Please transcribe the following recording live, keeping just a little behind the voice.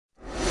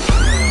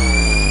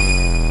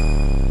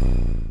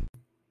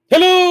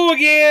Hello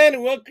again,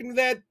 and welcome to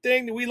that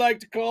thing that we like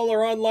to call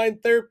our online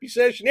therapy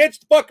session. It's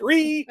the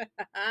Buckaroo.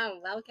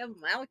 Welcome.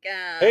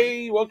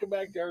 Hey, welcome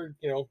back to our,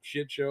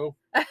 shit show.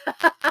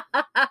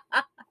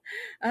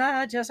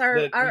 Just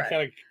our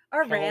Kind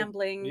of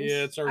ramblings.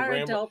 Yeah, it's our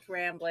adult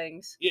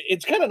ramblings.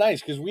 It's kind of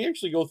nice because we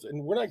actually go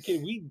and we're not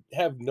kidding. We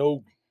have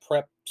no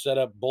prep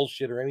setup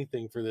bullshit or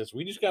anything for this.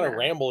 We just kind of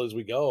ramble as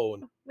we go,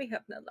 and we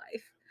have no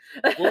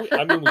life. Well, we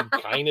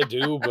kind of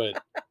do, but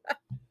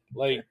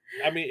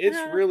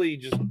it's really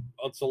just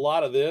it's a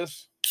lot of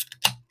this.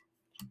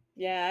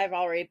 Yeah, I've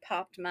already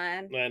popped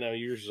mine. I know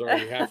yours is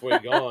already halfway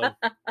gone.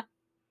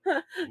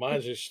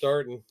 Mine's just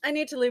starting. I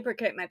need to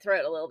lubricate my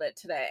throat a little bit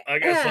today. I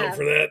got something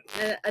for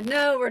that.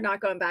 No, we're not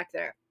going back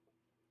there.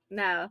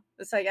 No,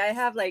 it's like I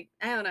have I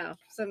don't know,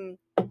 some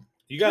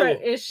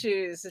throat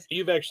issues.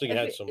 You've actually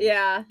had some.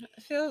 Yeah,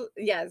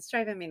 it's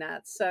driving me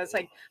nuts. So it's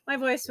like my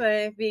voice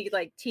would be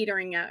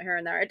teetering out here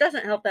and there. It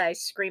doesn't help that I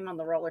scream on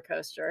the roller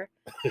coaster.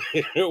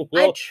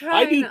 Well,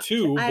 I do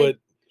too, but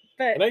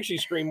I actually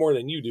scream more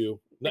than you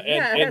do.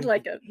 And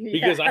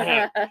because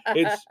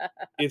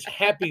it's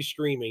happy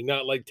screaming,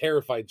 not like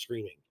terrified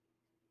screaming.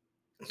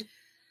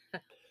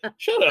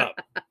 Shut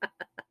up.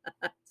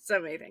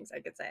 So many things I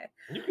could say.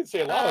 You can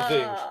say a lot of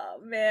things. Oh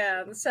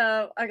man.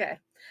 So okay.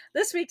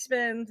 This week's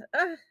been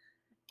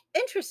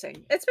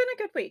interesting. It's been a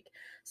good week.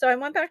 So I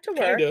went back to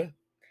work. Kinda.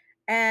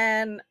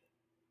 And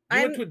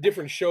you went to a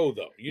different show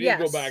though. You didn't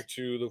go back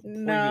to the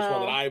previous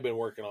one that I've been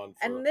working on.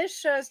 And this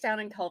show's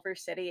down in Culver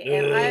City.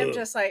 And I'm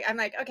just I'm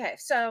like, okay,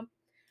 so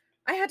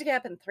I had to get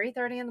up at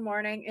 3:30 in the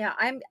morning. Yeah,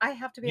 I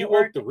have to be at work.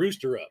 You woke the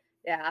rooster up.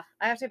 Yeah,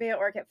 I have to be at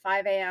work at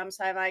 5 a.m.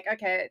 So I'm like,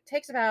 okay, it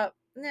takes about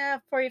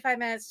 45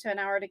 minutes to an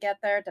hour to get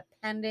there,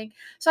 depending.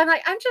 So I'm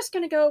like, I'm just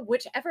going to go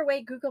whichever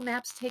way Google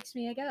Maps takes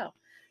me to go.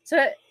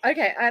 So,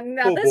 okay,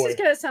 now this is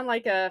going to sound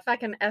like a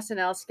fucking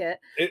SNL skit.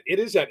 It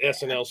is that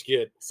SNL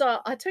skit. So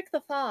I took the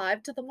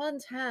 5 to the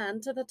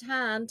 110 to the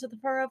 10 to the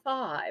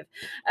 405.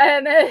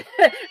 And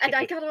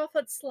I got off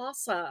at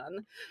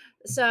Slauson.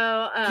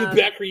 So get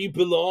back where you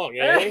belong,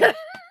 eh?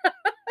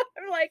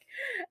 I'm like,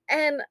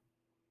 and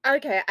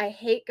okay, I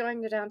hate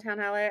going to downtown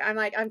LA. I'm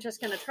like, I'm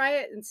just going to try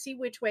it and see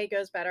which way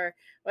goes better,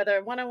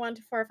 whether 101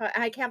 to 405.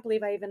 I can't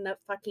believe I even know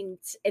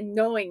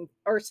knowing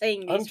or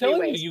saying these I'm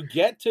telling freeways. you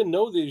get to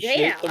know this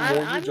shit the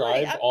more you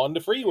drive on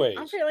the freeways.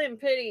 I'm feeling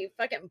pretty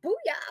fucking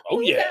booyah. Oh,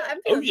 yeah. I'm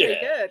feeling pretty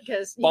good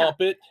because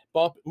bump it.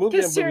 Move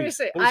them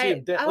seriously,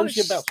 Let me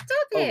see about.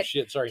 Stop it. Oh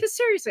shit, sorry. Because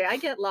seriously, I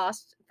get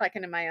lost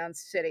fucking in my own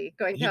city.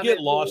 You get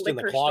lost in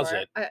the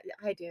closet.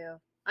 I do.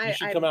 You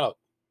should come out.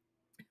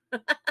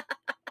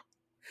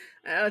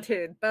 Oh,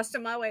 dude,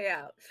 busting my way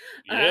out.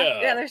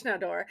 Yeah. There's no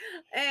door.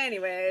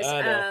 Anyways,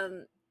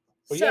 well,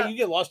 yeah, you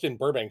get lost in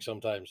Burbank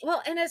sometimes.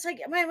 Well, and it's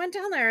like when I went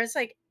down there, it's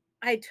like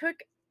I took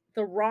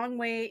the wrong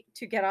way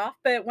to get off,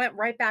 but it went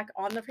right back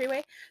on the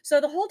freeway.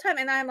 So the whole time,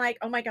 and I'm like,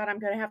 oh my God, I'm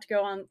going to have to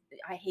go on.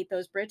 I hate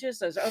those bridges,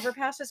 those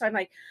overpasses. So I'm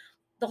like,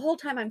 the whole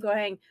time I'm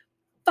going,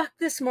 fuck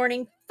this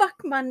morning,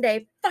 fuck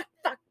Monday, fuck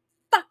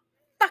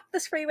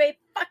this freeway,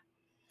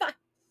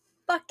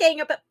 fuck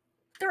getting up at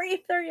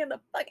 3:30 in the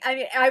fuck. I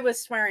mean, I was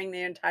swearing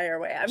the entire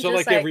way. I'm so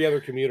just like every other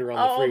commuter on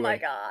the freeway. Oh my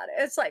God.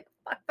 It's like,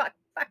 fuck.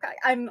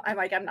 I'm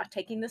like, I'm not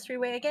taking this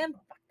freeway again.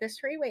 Fuck this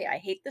freeway. I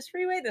hate this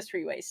freeway. This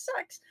freeway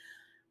sucks.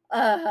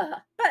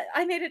 But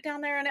I made it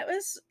down there and it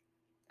was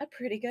a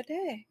pretty good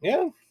day.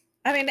 Yeah.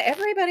 I mean,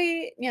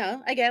 everybody,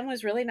 again,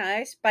 was really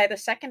nice. By the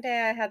second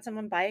day, I had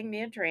someone buying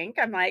me a drink.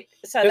 I'm like,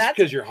 so that's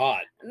because you're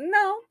hot.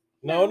 No.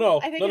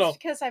 I think it's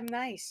because I'm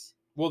nice.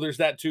 Well, there's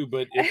that too,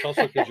 but it's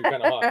also because you're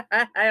kind of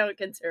hot. I don't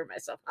consider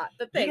myself hot,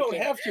 but thank you. You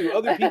don't have to.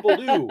 Other people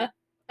do.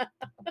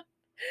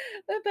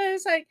 But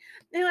it's like,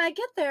 I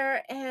get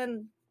there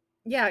and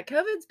yeah,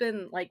 COVID's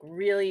been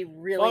really,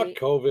 really.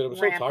 Fuck COVID. I'm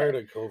so tired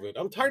of COVID.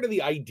 I'm tired of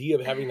the idea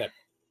of having that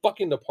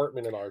fucking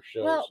department in our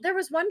shows. Well, there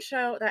was one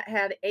show that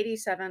had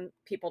 87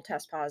 people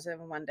test positive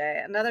in one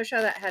day, another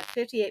show that had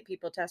 58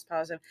 people test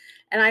positive.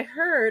 And I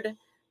heard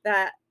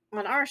that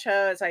on our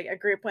show, it's like a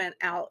group went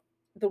out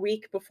the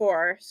week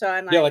before. So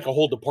I'm like, like a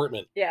whole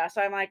department. Yeah. So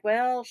I'm like,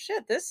 well,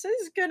 shit, this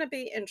is going to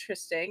be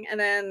interesting. And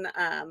then,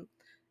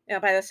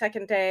 by the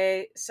second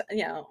day,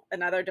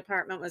 another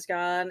department was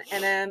gone.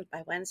 And then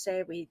by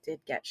Wednesday, we did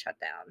get shut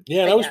down.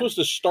 Yeah, and I was supposed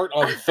to start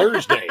on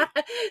Thursday.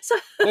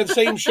 That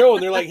same show.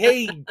 And they're like,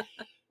 hey,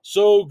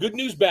 so good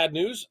news, bad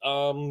news.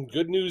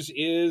 Good news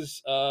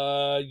is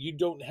you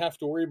don't have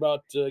to worry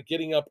about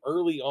getting up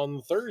early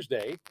on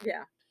Thursday.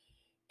 Yeah.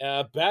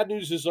 Bad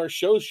news is our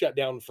show's shut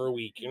down for a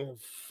week.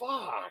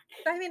 Fuck.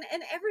 I mean,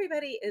 and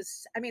everybody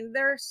is,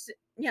 there's,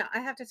 I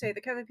have to say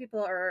the COVID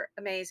people are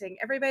amazing.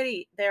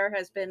 Everybody there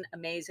has been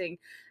amazing.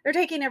 They're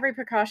taking every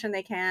precaution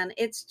they can.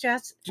 It's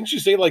just. Didn't you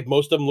say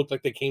most of them look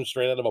like they came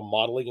straight out of a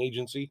modeling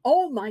agency?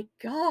 Oh my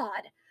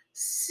God.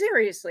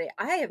 Seriously.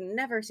 I have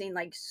never seen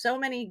so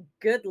many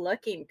good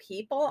looking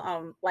people,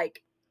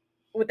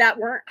 that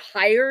weren't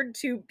hired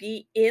to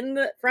be in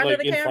the front of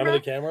the camera. In front of the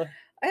camera?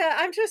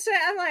 I'm just saying,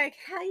 I'm like,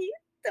 how you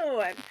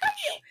doing?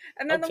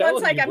 And then I'm the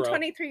one's telling like, you, I'm bro.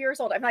 23 years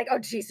old. I'm like, oh,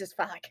 Jesus,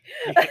 fuck.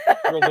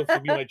 Girl up to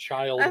be my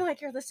child. I'm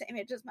like, you're the same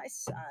age as my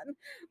son.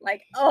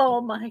 Like,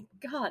 oh my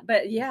God.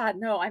 But yeah,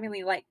 no, I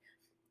mean, like,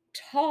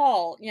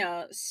 tall,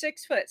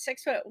 6 foot,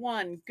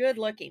 6'1", good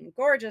looking,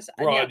 gorgeous,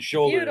 Broad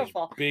shoulders,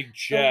 beautiful. big The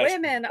chest,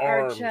 women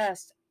are arms.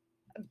 just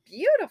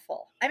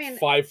beautiful. I mean,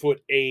 5'8",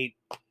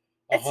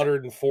 it's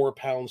 104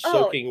 pounds, oh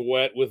soaking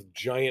wet with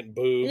giant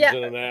boobs yeah,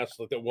 and an ass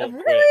that won't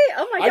quit. really?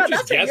 Oh my I'm God,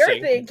 just that's what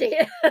you're guessing.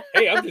 thinking.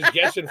 Hey, I'm just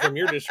guessing from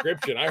your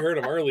description. I heard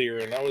him earlier,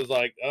 and I was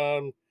like,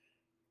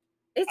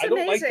 It's I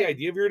don't like the amazing.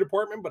 idea of your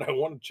department, but I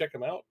want to check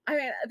them out. I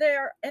mean,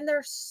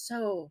 they're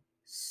so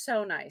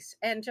nice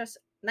and just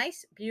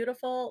nice,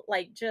 beautiful,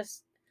 like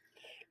just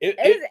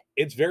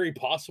It's very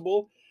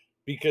possible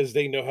because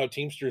they know how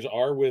Teamsters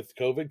are with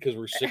COVID because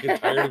we're sick and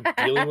tired of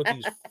dealing with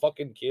these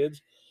fucking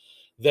kids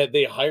that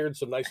they hired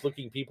some nice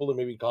looking people to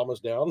maybe calm us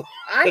down.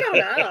 I don't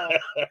know.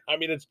 I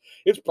mean,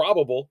 it's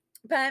probable.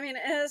 But I mean,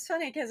 it's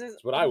funny because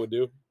It's what I would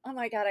do. oh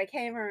my God, I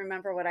can't even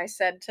remember what I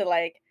said to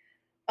like,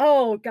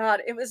 oh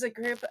God, it was a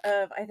group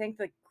of, I think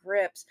the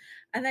Grips.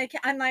 And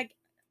I'm like,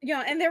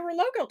 and they were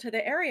local to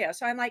the area.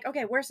 So I'm like,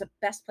 okay, where's the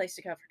best place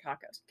to go for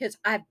tacos? Because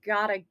I've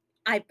gotta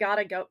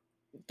go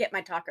get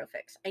my taco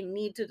fix. I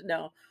need to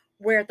know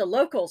where the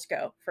locals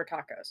go for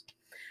tacos.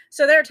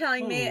 So they're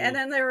telling me, and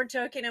then they were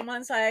joking, and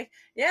one's like,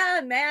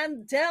 yeah,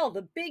 man, Del,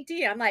 the big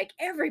D. I'm like,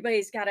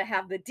 everybody's got to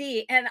have the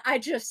D. And I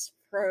just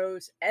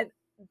froze, and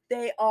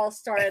they all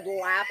started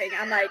laughing.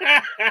 I'm like,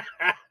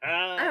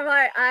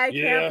 I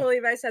can't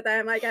believe I said that.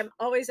 I'm like, I'm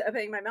always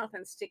opening my mouth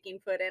and sticking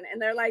foot in.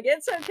 And they're like,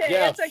 it's okay.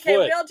 Yeah, it's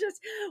okay.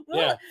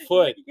 Foot.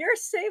 Foot. You're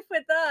safe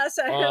with us.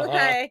 I'm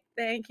like,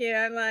 thank you.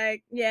 I'm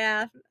like,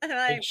 yeah.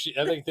 I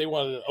think they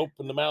wanted to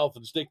open the mouth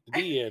and stick the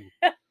D in.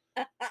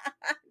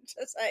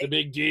 Just like the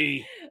big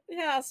D.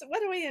 Yeah. So what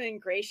do we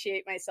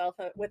ingratiate myself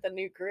with a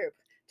new group?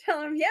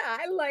 Tell them, yeah,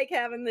 I like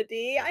having the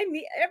D.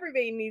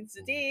 Everybody needs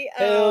the D.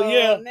 Hell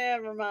yeah.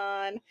 Never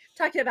mind.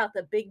 Talking about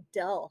the big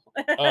Del.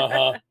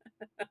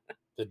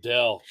 The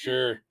Del,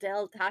 sure.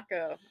 Del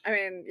Taco. I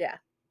mean, yeah.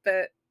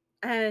 But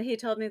he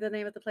told me the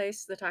name of the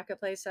place, the taco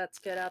place that's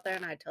good out there,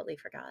 and I totally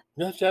forgot.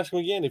 You'll have to ask him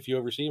again if you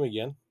ever see him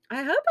again.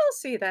 I hope I'll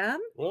see them.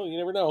 Well, you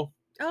never know.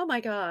 Oh my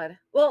God.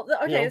 Well,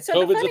 okay. So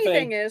COVID's the funny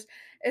thing is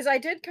I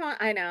did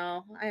I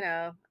know.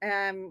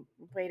 I'm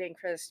waiting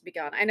for this to be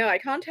gone. I know. I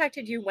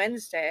contacted you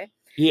Wednesday.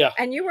 Yeah.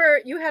 And you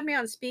had me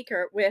on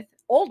speaker with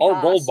old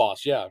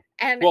boss, yeah.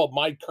 And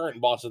my current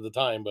boss at the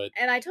time, but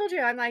and I told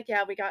you, I'm like,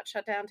 yeah, we got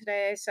shut down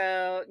today.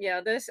 So,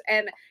 this,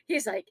 and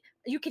he's like,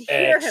 you could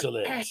hear him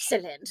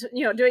excellent,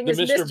 doing his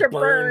Mr.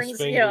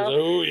 Burns.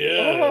 Oh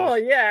yeah. Oh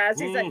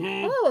yes. He's like,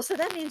 oh, so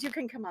that means you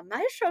can come on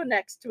my show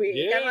next week.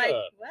 Yeah. I'm like,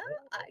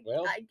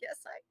 well, I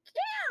guess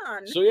I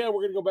can. So yeah,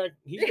 we're gonna go back.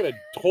 He's got a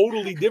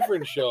totally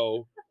different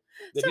show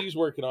that he's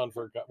working on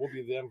we'll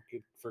be them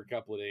for a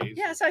couple of days.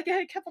 Yeah, so I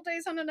get a couple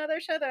days on another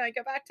show, then I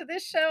go back to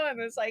this show, and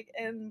it's like,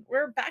 and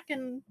we're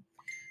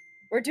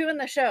doing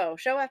the show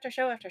after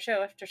show after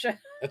show after show.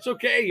 That's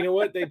okay. You know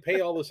what? They pay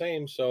all the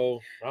same, so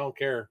I don't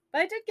care.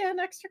 But I did get an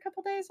extra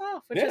couple days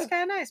off, which is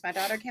kind of nice. My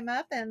daughter came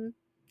up and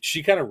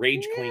she kind of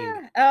rage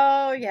cleaned.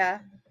 Oh yeah,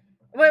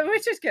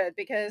 which is good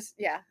because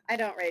I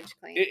don't rage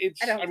clean.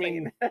 I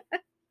mean,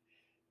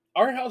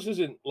 our house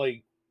isn't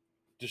like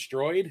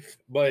destroyed,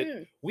 but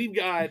we've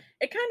got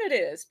it kind of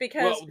is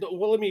because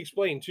well let me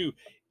explain too.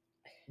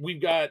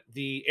 We've got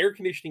the air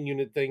conditioning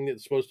unit thing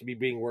that's supposed to be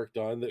being worked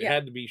on that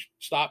had to be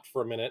stopped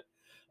for a minute.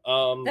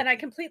 Then I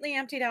completely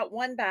emptied out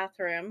one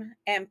bathroom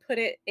and put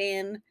it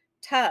in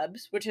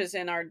tubs, which is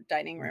in our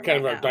dining room. Kind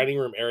of our dining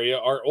room area.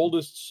 Our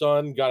oldest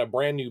son got a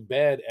brand new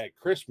bed at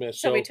Christmas.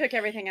 So we took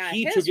everything out.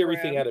 He took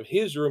everything out of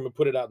his room and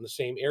put it out in the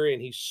same area,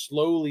 and he's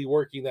slowly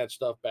working that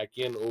stuff back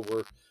in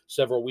over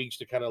several weeks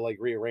to kind of like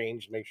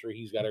rearrange, make sure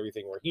he's got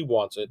everything where he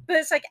wants it. But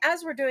it's like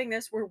as we're doing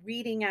this, we're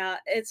weeding out.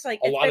 It's like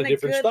a lot of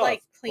different stuff,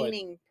 like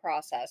cleaning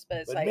process. But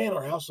it's like, man,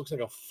 our house looks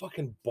like a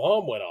fucking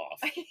bomb went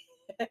off.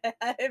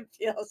 It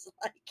feels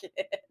like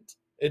it.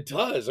 It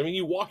does. I mean,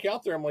 you walk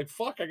out there, I'm like,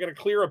 fuck, I got to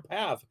clear a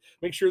path.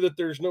 Make sure that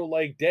there's no,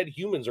 like, dead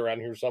humans around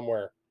here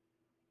somewhere.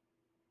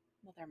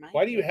 Well, there might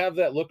Why do you have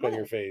that look on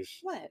your face?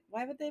 What?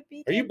 Why would they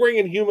be dead? Are you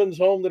bringing humans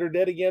home that are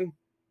dead again?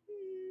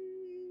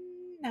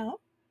 No.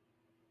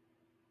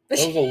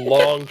 That was a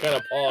long kind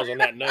of pause on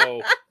that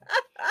no.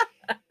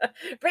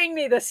 Bring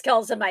me the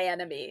skulls of my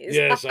enemies.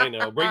 Yes, I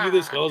know. Bring me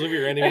the skulls of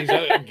your enemies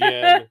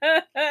again.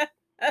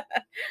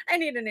 I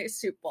need a new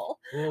soup bowl.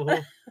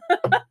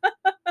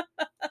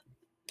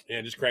 Yeah,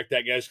 just crack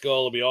that guy's skull.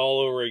 It'll be all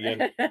over again.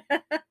 But so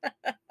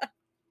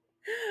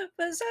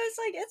it's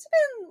like, it's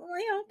been,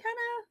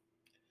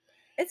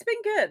 it's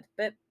been good,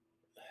 but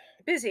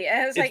busy.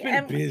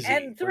 And busy,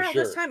 and throughout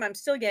this time, I'm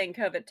still getting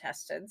COVID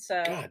tested.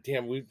 So God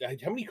damn,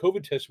 how many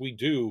COVID tests we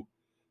do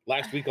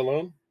last week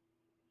alone?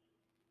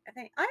 I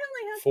think I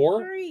only had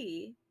 4?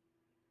 3.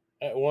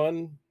 At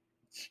one.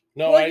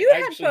 No, well, you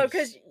had 4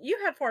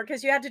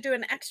 because you had to do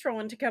an extra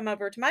one to come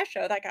over to my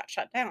show that got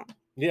shut down.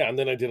 Yeah, and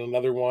then I did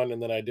another one,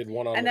 and then I did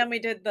one on. And then we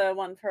did the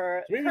one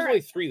for. So maybe it was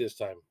only 3 this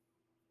time.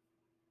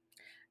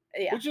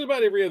 Yeah. which is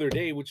about every other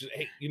day. Which is,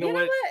 hey, you know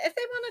what? If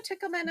they want to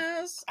tickle my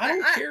nose, I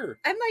don't care.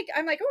 I'm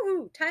like,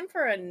 ooh, time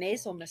for a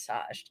nasal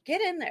massage.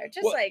 Get in there,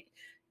 just Well, like,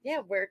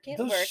 yeah, work it,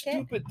 those work it.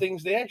 stupid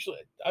things. They actually,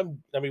 I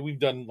mean, we've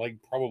done like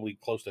probably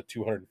close to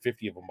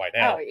 250 of them by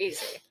now. Oh,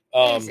 easy,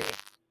 Um, easy.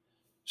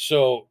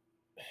 So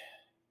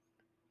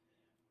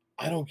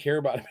I don't care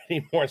about it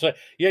anymore. It's like,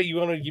 yeah, you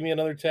want to give me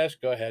another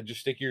test? Go ahead.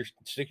 Just stick your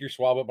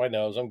swab up my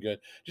nose. I'm good.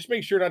 Just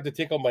make sure not to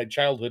tickle my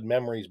childhood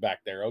memories back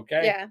there,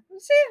 okay? Yeah.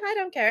 See, I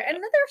don't care, and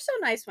they're so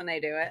nice when they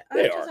do it.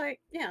 They I'm just are.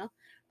 like,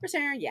 we're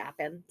sitting here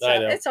yapping, I so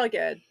know. it's all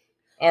good.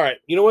 All right.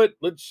 You know what?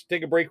 Let's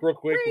take a break real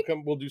quick.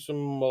 Break. We'll do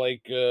some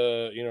like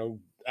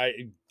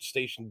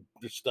station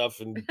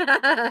stuff and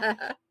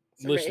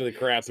listen to the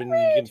crap, and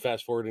you can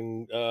fast forward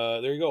and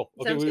there you go.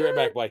 Okay, Sounds we'll be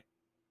right back. good.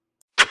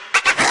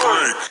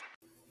 Bye.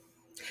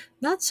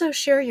 Not so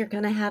sure you're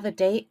going to have a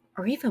date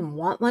or even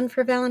want one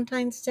for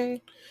Valentine's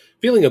Day?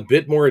 Feeling a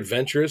bit more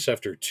adventurous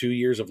after 2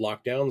 years of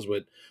lockdowns,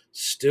 but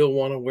still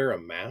want to wear a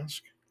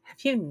mask?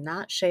 Have you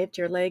not shaved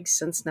your legs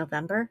since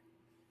November?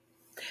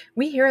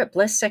 We here at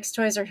Bliss Sex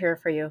Toys are here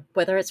for you.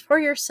 Whether it's for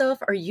yourself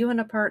or you and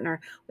a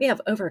partner, we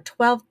have over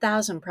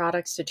 12,000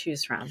 products to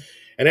choose from.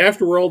 And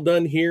after we're all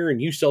done here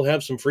and you still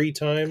have some free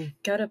time,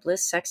 go to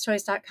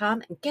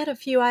blisssextoys.com and get a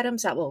few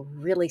items that will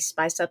really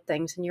spice up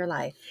things in your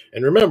life.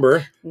 And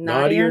remember,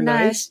 naughty or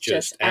nice,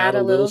 just add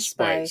a little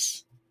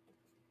spice.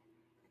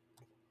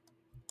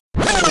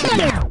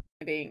 Not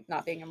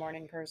being a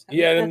morning person.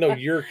 Yeah, no,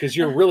 because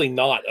you're really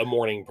not a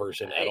morning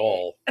person at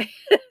all.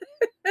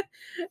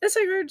 It's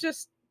like we're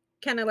just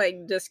kind of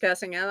like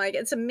discussing it. Like,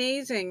 it's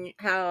amazing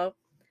how,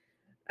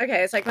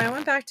 okay, it's like when I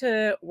went back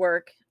to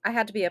work, I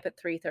had to be up at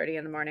 3:30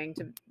 in the morning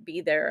to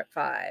be there at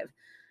 5.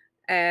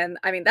 And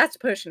I mean, that's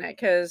pushing it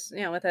because,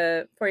 with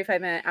a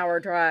 45-minute hour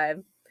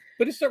drive.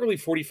 But it's not really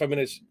 45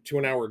 minutes to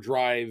an hour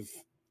drive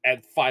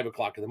at 5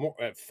 o'clock in the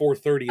morning, at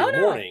 4:30 in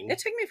the morning. It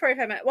took me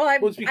 45 minutes. Well, I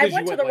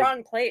went to the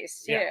wrong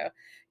place too.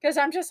 Because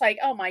I'm just like,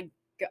 oh my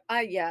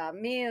God. Yeah,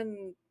 me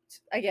and,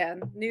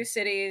 again, new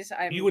cities.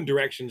 You and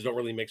directions don't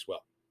really mix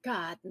well.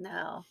 God,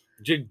 no.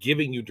 Just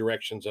giving you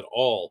directions at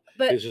all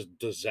is just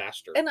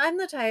disaster. And I'm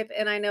the type,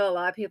 and I know a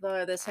lot of people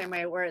are the same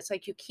way, where it's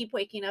like you keep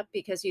waking up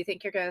because you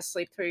think you're going to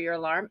sleep through your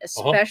alarm,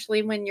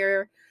 especially when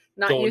you're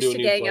not used to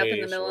getting up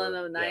in the middle of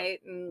the night.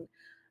 And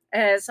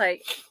it's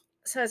like,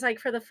 so it's like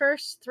for the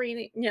first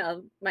 3,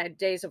 my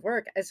days of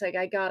work, it's like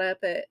I got up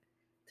at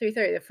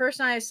 3:30. The first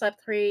night I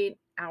slept 3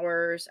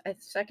 hours. The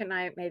second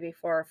night maybe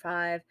 4 or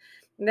 5.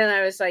 And then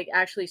I was like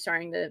actually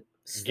starting to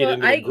get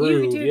into a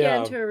groove. You do get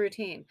into a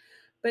routine.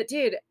 But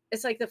dude,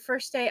 it's like the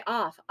first day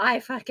off,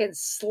 I fucking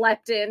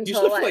slept in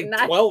till like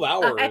 12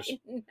 hours. I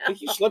think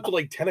you slept till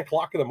like 10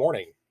 o'clock in the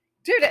morning.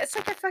 Dude, it's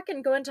like I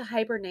fucking go into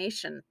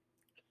hibernation.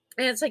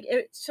 And it's like,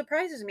 it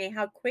surprises me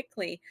how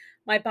quickly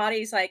my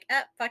body's like,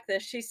 fuck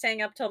this. She's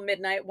staying up till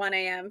midnight, 1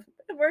 a.m.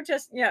 We're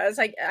just, it's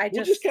like,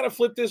 we'll just kind of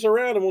flip this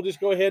around and we'll just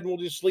go ahead and we'll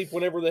just sleep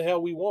whenever the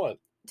hell we want.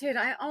 Dude,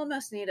 I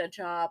almost need a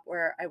job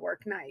where I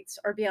work nights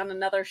or be on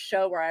another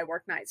show where I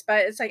work nights.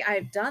 But it's like,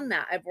 I've done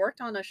that. I've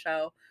worked on a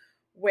show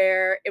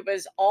where it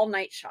was all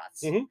night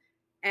shots. Mm-hmm.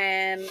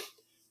 And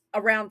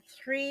around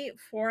 3,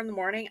 4 in the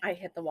morning, I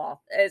hit the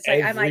wall. It's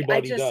like,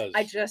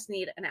 I just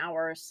need an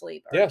hour of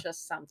sleep or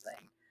just something.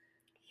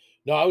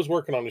 No, I was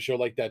working on a show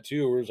like that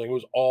too. It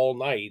was all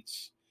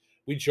nights.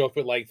 We'd show up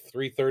at like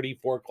 3:30,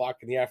 4 o'clock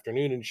in the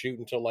afternoon and shoot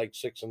until like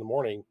 6 in the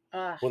morning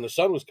when the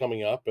sun was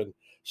coming up. And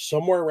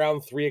somewhere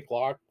around 3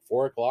 o'clock,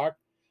 4 o'clock,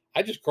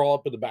 I just crawl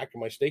up in the back of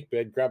my steak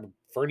bed, grab a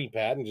Fernie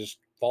pad, and just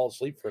fall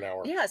asleep for an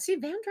hour. Yeah, see,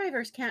 van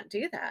drivers can't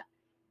do that.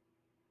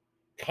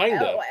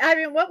 Kind of. I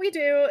mean, what we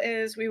do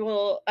is we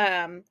will,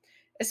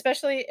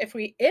 especially if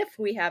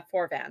we have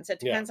 4 vans, it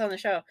depends on the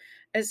show.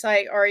 It's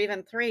like, or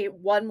even 3,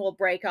 one will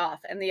break off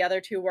and the other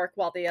 2 work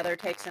while the other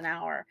takes an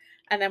hour,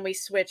 and then we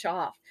switch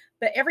off.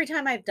 But every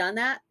time I've done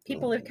that,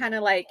 people have kind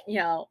of like,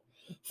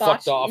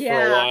 fucked off for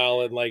a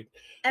while and like,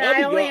 and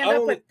I only end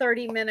up with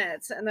 30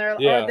 minutes, and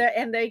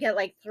and they get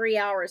like 3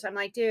 hours. I'm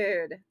like,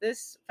 dude,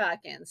 this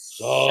fucking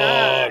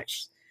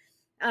sucks.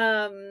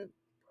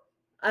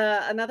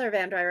 Another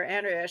van driver,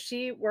 Andrea,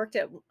 she worked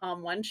at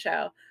one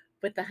show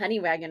with the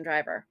Honey Wagon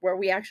driver where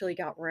we actually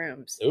got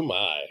rooms. Oh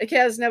my!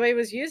 Because nobody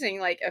was using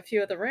like a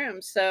few of the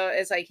rooms, so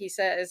it's like he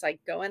said, it's like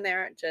go in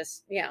there,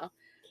 just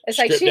it's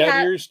strip like she down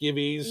had your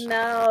skivvies.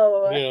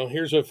 No,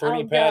 here's a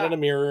Fernie pad and a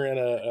mirror and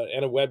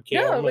a webcam.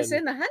 No, it was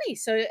in the Honey,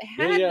 so it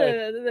had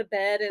the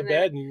bed and the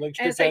bed, and like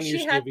strip down your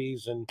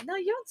skivvies and. No,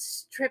 you don't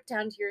strip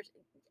down to your.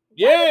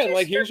 Yeah, and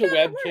like here's a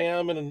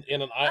webcam and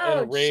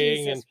a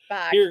ring, Jesus, and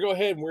here, go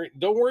ahead.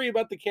 Don't worry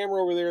about the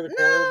camera over there in the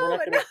corner. No, we're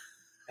not gonna.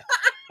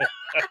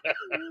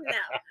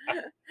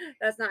 No,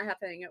 that's not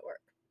happening at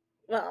work.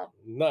 Well,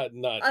 not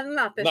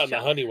this in the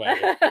Honey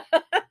Wagon.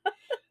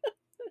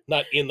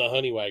 Not in the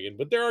Honey Wagon,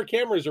 but there are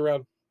cameras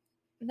around.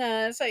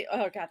 No, it's like,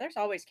 oh god, there's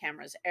always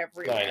cameras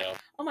everywhere. I know.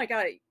 Oh my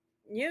god,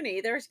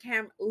 there's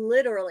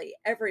literally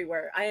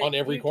everywhere. On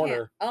every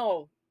corner.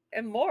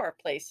 And more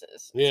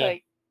places. Yeah. It's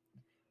like,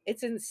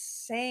 it's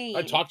insane.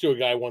 I talked to a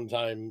guy one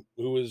time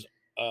who was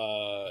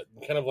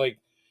kind of like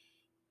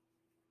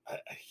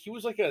he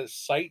was like a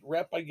site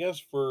rep, I guess,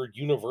 for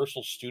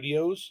Universal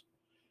Studios,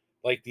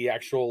 like the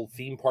actual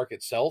theme park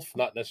itself,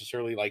 not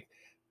necessarily like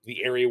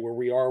the area where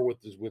we are with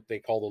what they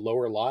call the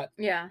lower lot.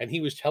 Yeah. And he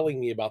was telling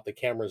me about the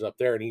cameras up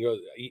there, and he goes,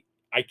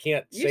 I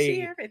can't You see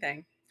say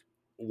everything.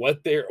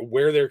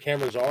 where their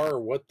cameras are or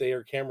what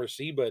their cameras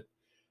see, but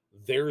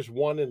there's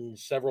one in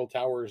several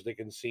towers that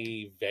can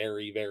see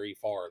very, very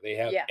far. They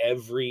have Yeah.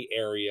 every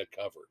area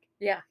covered.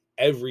 Yeah.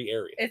 Every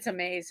area. It's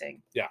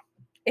amazing. Yeah.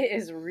 It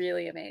is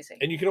really amazing.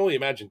 And you can only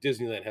imagine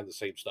Disneyland had the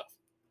same stuff.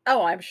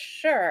 Oh, I'm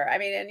sure. I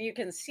mean, and you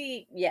can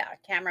see,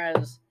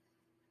 cameras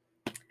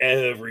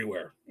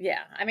everywhere.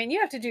 Yeah. I mean, you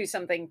have to do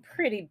something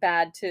pretty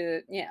bad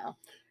to,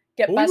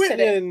 get Well, we busted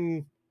went in.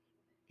 in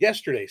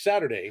yesterday,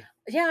 Saturday.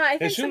 Yeah, I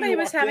think As soon as somebody we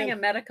was walked having in-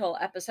 a medical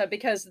episode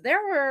because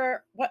there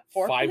were, what,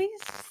 4 police?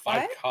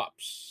 Five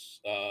cops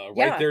Yeah.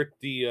 right there at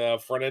the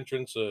front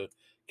entrance of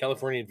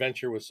California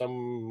Adventure with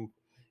some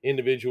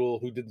individual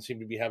who didn't seem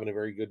to be having a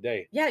very good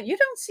day Yeah, you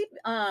don't see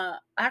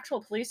actual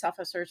police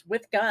officers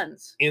with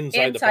guns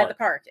inside the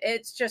park.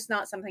 It's just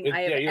not something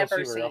I have you don't see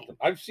ever it very seen. often.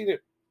 I've seen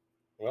it,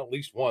 well, at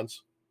least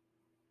once.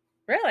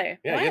 Really?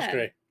 Yeah, When?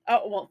 yesterday.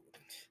 Oh, well,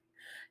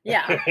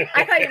 yeah.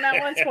 I thought you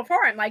meant once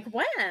before. I'm like,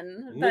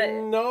 when? But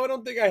No, I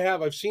don't think I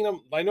have. I've seen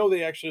them. I know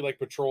they actually like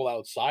patrol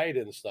outside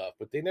and stuff,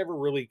 but they never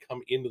really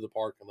come into the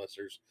park unless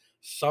there's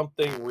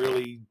something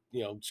really,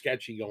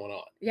 sketchy going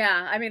on.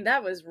 yeah, I mean,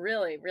 that was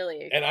really,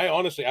 really. And I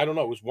honestly, I don't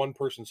know. It was one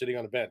person sitting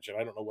on a bench, and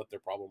I don't know what their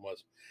problem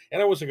was.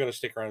 And I wasn't going to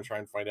stick around and try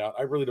and find out.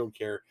 I really don't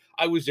care.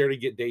 I was there to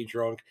get day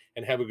drunk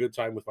and have a good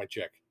time with my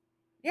chick.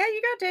 Yeah,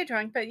 you got day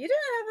drunk, but you didn't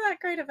have that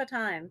great of a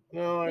time.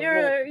 No,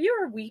 You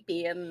were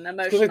weepy and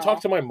emotional. because I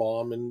talked to my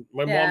mom, and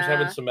my mom's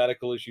having Yeah. some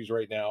medical issues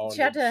right now. And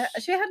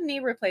She had knee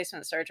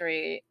replacement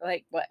surgery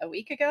like what, a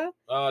week ago?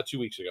 2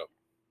 weeks ago.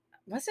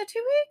 Was it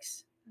 2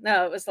 weeks?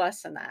 No, it was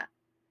less than that.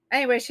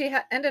 Anyway, she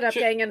ended up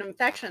getting an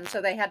infection,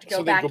 so they had to So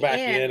go they back, go back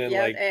in in and,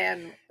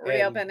 and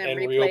reopen and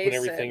replace reopen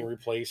everything, and-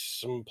 replace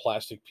some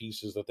plastic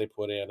pieces that they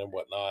put in and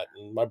whatnot.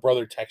 And my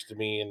brother texted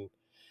me, and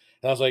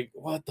I was like,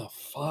 "What the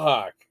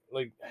fuck?"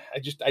 Like,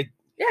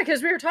 Yeah,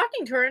 because we were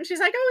talking to her and she's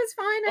like, "Oh, it's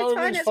fine, it's Oh,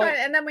 fine, it's it's fine."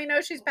 fine. And then we know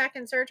she's back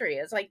in surgery.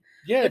 It's like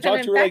yeah, I with an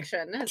talked to her like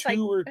infection. It's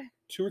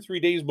 2 or 3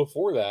 days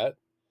before that.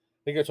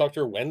 I think I talked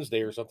to her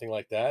Wednesday or something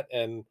like that,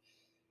 and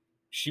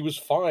she was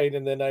fine.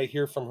 And then I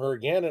hear from her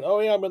again, and oh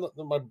yeah,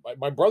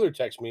 my brother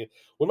texts me.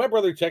 When my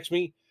brother texts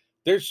me,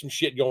 there's some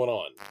shit going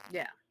on.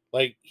 yeah,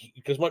 Like,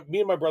 because me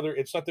and my brother,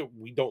 it's not that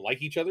we don't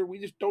like each other, we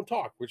just don't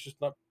talk. It's just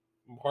not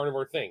part of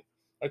our thing.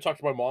 I talk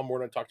to my mom more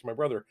than I talk to my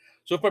brother.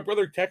 So if my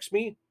brother texts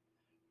me,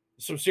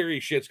 some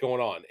serious shit's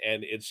going on,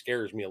 and it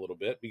scares me a little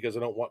bit because I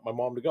don't want my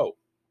mom to go.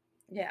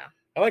 yeah.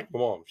 I like my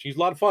mom; she's a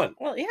lot of fun.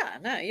 Well, yeah,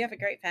 no, you have a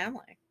great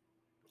family.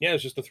 Yeah,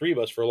 it's just the three of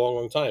us for a long,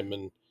 long time,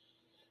 and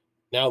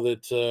now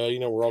that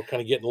we're all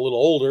kind of getting a little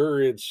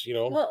older, it's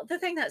Well, the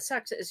thing that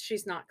sucks is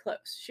she's not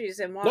close. She's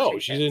in Washington. no,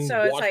 she's in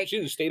so it's like she's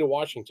in the state of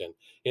Washington,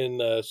 in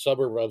the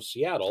suburb of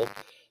Seattle.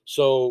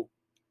 So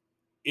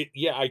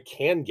I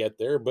can get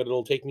there, but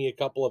it'll take me a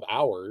couple of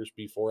hours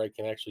before I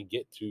can actually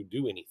get to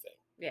do anything.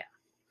 yeah.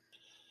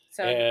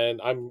 So And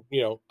I'm,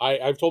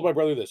 I've told my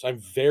brother this. I'm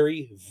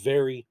very,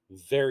 very,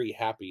 very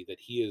happy that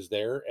he is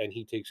there and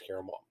he takes care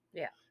of mom.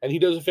 yeah, And he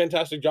does a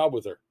fantastic job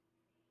with her.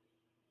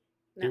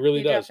 no, he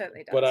really does.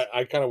 definitely does. But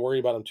I kind of worry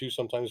about him too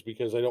sometimes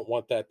because I don't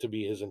want that to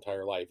be his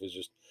entire life, is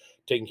just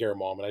taking care of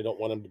mom. And I don't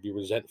want him to be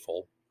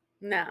resentful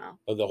no.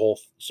 of the whole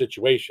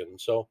situation.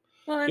 So,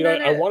 Well, and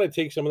then I want to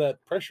take some of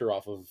that pressure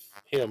off of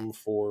him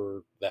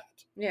for that.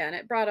 yeah, and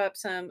it brought up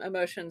some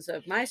emotions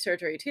of my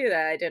surgery too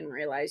that I didn't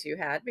realize you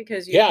had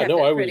because you Yeah, kept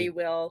no, it I pretty was-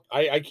 well.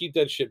 I keep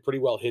that shit pretty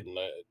well hidden.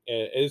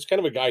 It's kind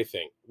of a guy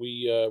thing.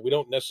 We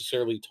don't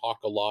necessarily talk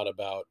a lot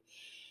about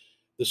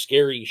the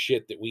scary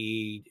shit that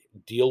we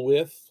deal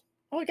with.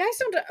 Well, guys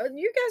don't.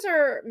 You guys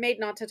are made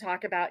not to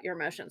talk about your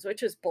emotions,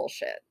 which is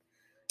bullshit.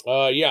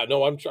 Yeah,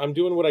 no, I'm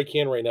doing what I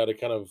can right now to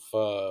kind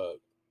of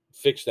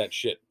fix that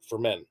shit for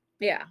men.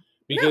 Yeah,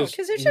 Because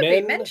because it should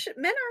be. Men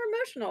are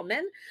emotional.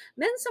 Men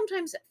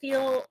sometimes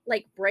feel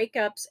like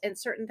breakups and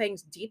certain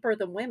things deeper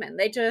than women.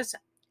 They just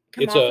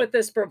come It's off a- with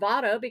this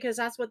bravado because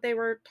that's what they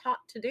were taught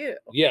to do.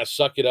 yeah,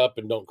 suck it up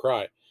and don't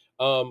cry.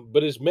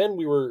 But as men,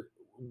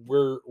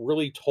 we're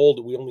really told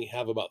that we only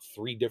have about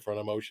 3 different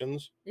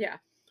emotions. Yeah,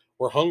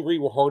 We're hungry,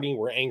 we're horny,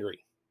 we're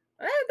angry.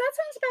 that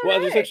sounds about Well,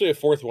 right. there's actually a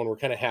 4th one. We're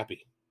kind of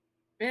happy,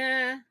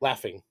 Eh,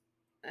 laughing.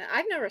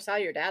 I've never saw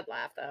your dad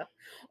laugh though.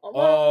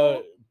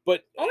 Well,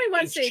 But only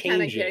once it's they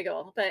kind of changing.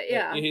 giggle, but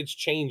yeah, It's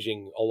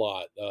changing a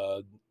lot.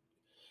 A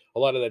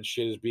lot of that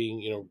shit is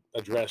being,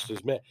 addressed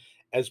as men.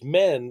 As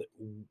men,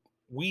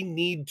 we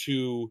need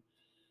to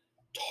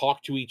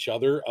talk to each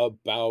other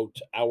about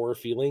our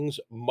feelings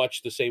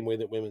much the same way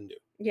that women do,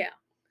 yeah.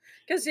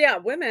 Because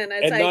women,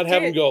 it's and like, not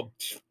have them dude, go,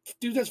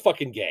 "Dude, that's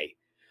fucking gay."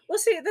 well,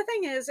 see, the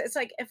thing is, it's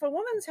like if a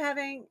woman's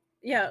having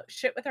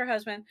shit with her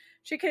husband.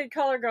 She could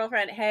call her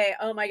girlfriend, "Hey,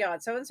 oh my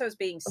god, so and so is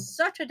being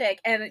such a dick,"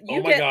 and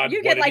Oh my God, you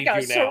what get did he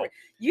like do now?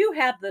 you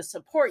have the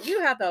support,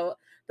 you have the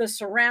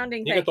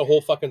surrounding You thing. got the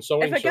whole fucking If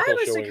sewing a guy circle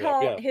was to showing up.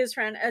 call Yeah. his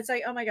friend, it's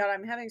like, "Oh my god,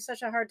 I'm having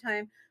such a hard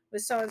time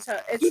with so and so."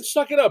 Dude, It's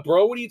suck it up,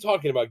 bro. What are you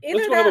talking about? Let's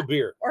either go have a that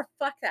beer. or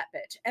 "Fuck that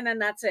bitch," and then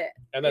that's it.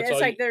 And that's It's all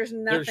like you, there's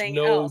there's nothing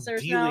no else.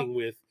 dealing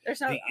with There's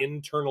no the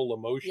internal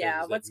emotions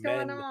that what's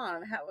going men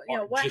on? How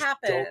what just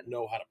don't happened?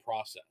 know how to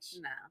process.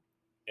 No.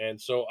 And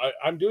so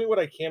I'm doing what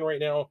I can right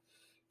now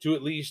to,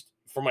 at least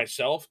for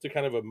myself, to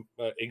kind of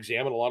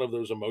examine a lot of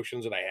those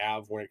emotions that I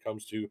have when it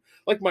comes to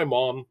like my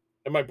mom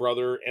and my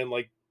brother and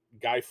like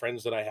guy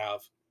friends that I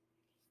have.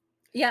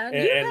 Yeah,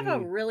 you have a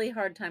And really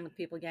hard time with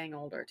people getting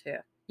older too.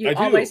 You I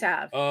always do.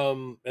 have.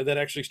 And that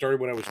actually started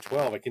when I was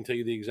 12. I can tell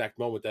you the exact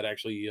moment that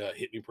actually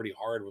hit me pretty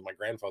hard when my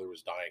grandfather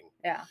was dying.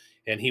 Yeah.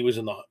 And he was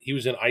in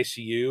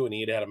ICU, and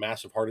he had a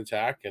massive heart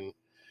attack, and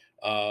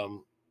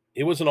um,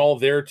 he wasn't all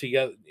there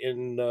together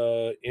in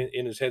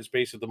his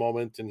headspace at the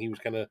moment, and he was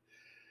kind of,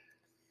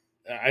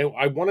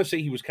 I want to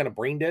say he was kind of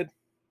brain dead,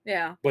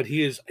 Yeah. but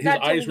his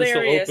That eyes were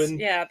still delirious. open.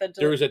 Yeah,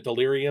 There was that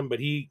delirium, but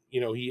he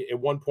at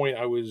one point,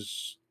 I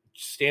was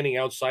standing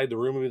outside the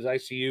room of his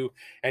ICU,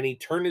 and he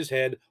turned his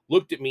head,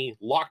 looked at me,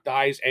 locked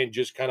eyes, and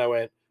just kind of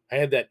went. I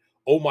had that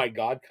oh my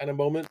god kind of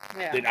moment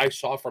Yeah. that I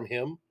saw from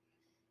him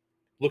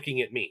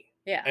looking at me.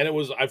 Yeah. And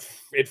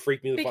it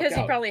freaked me the fuck out. Because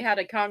he probably had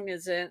a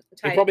cognizant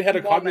He probably had a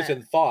moment.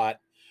 cognizant thought,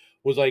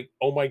 was like,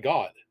 oh my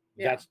god,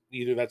 Yeah.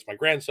 that's my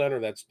grandson, or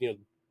that's Yeah.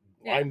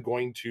 I'm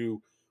going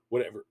to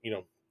whatever,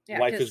 Yeah,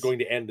 life is 'cause going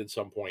to end at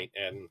some point,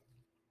 and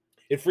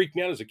it freaked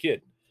me out as a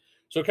kid.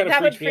 So it kind of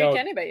that would freaks me freak out.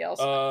 anybody else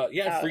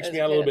Yeah, it out freaks as me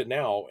a out a little kid. bit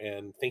now,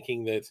 and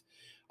thinking that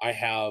I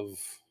have,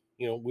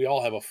 we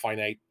all have a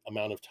finite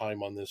amount of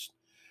time on this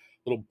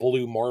little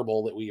blue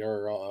marble that we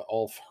are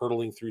all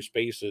hurtling through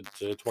space at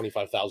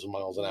 25,000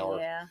 miles an hour.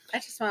 Yeah. I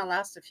just want to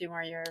last a few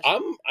more years.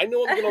 I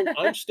know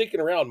I'm sticking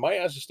around. My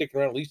ass is sticking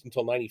around at least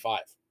until 95.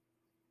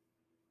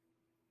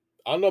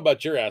 I don't know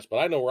about your ass, but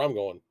I know where I'm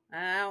going.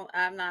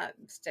 I'm not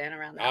staying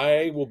around that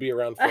I long. will be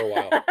around for a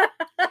while.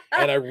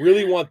 And I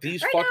really want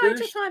these Right now, I fuckers.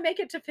 just want to make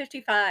it to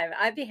 55.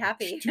 I'd be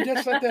happy. Dude,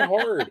 that's not that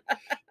hard.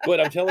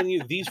 But I'm telling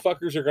you, these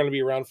fuckers are going to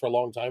be around for a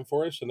long time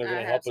for us, and they're going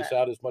I to help hope us so.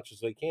 out as much as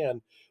they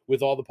can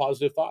with all the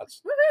positive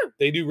thoughts. Woohoo!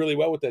 They do really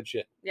well with that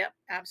shit. Yep,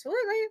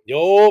 absolutely. Yup.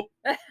 All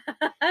As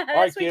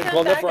right, we kids. come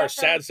Well, enough back for our up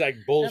from sad sack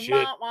the bullshit.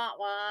 wah, wah,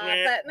 wah.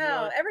 But no,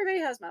 Wah. everybody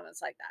has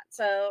moments like that.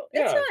 So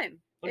it's Yeah. fine.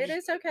 It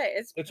is okay.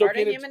 It's it's part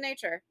okay of to- human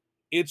nature.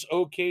 It's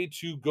okay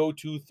to go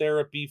to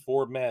therapy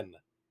for men.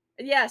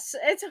 Yes,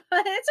 it's okay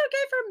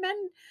for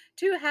men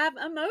to have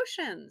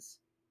emotions.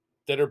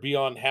 That are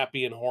beyond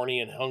happy and horny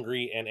and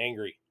hungry and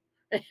angry.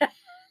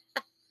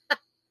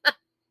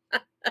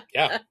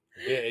 Yeah,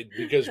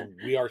 because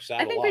we are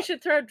sad I a think lot. we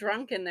should throw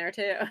drunk in there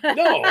too.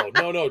 No.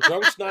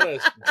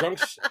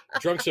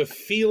 Drunk's a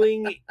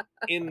feeling,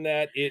 in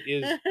that it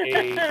is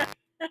a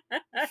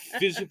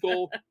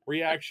physical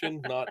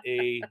reaction, not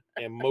a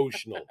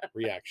emotional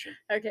reaction.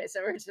 Okay,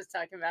 so we're just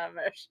talking about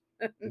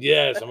emotion.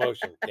 Yes,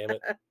 emotion. Damn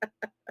it.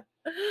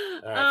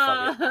 All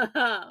right, fuck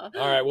it.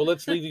 All right, well,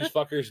 let's leave these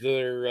fuckers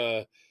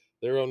to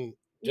their own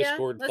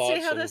Discord let's thoughts.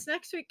 see how this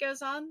next week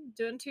goes on.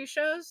 Doing 2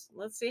 shows.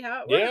 Let's see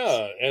how it works.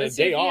 Yeah, and Let's a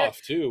see day if you-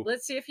 off too.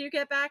 Let's see if you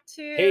get back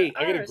to. Hey,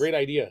 I got a ours. great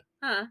idea.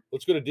 Huh?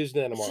 Let's go to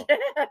Disneyland tomorrow.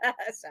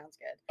 Sounds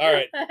good. All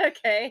right.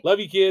 Okay.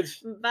 Love you,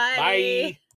 kids. Bye. Bye.